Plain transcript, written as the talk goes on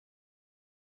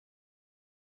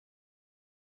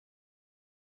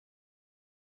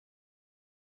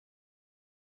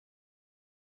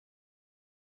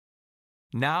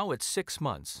Now at 6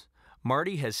 months,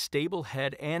 Marty has stable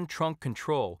head and trunk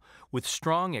control with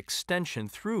strong extension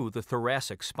through the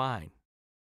thoracic spine.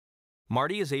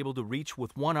 Marty is able to reach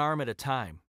with one arm at a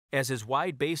time, as his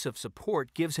wide base of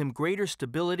support gives him greater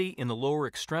stability in the lower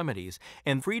extremities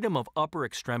and freedom of upper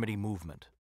extremity movement.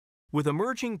 With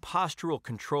emerging postural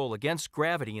control against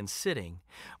gravity in sitting,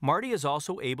 Marty is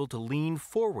also able to lean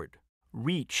forward,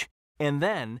 reach, and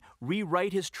then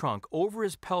re-right his trunk over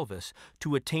his pelvis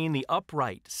to attain the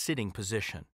upright sitting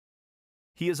position.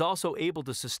 He is also able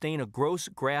to sustain a gross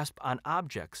grasp on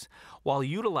objects while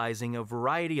utilizing a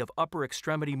variety of upper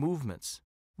extremity movements,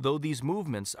 though these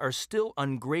movements are still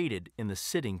ungraded in the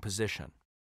sitting position.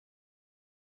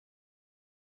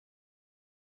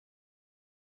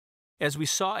 As we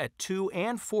saw at 2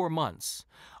 and 4 months,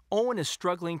 Owen is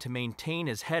struggling to maintain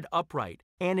his head upright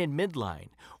and in midline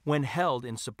when held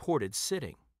in supported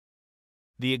sitting.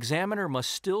 The examiner must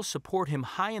still support him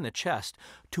high in the chest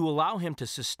to allow him to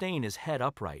sustain his head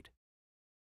upright.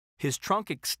 His trunk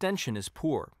extension is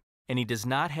poor, and he does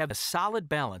not have a solid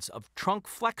balance of trunk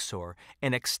flexor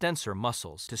and extensor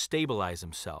muscles to stabilize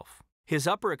himself. His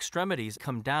upper extremities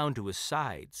come down to his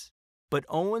sides, but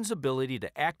Owen's ability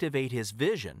to activate his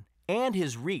vision and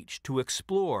his reach to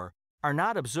explore are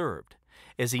not observed,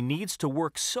 as he needs to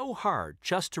work so hard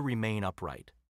just to remain upright.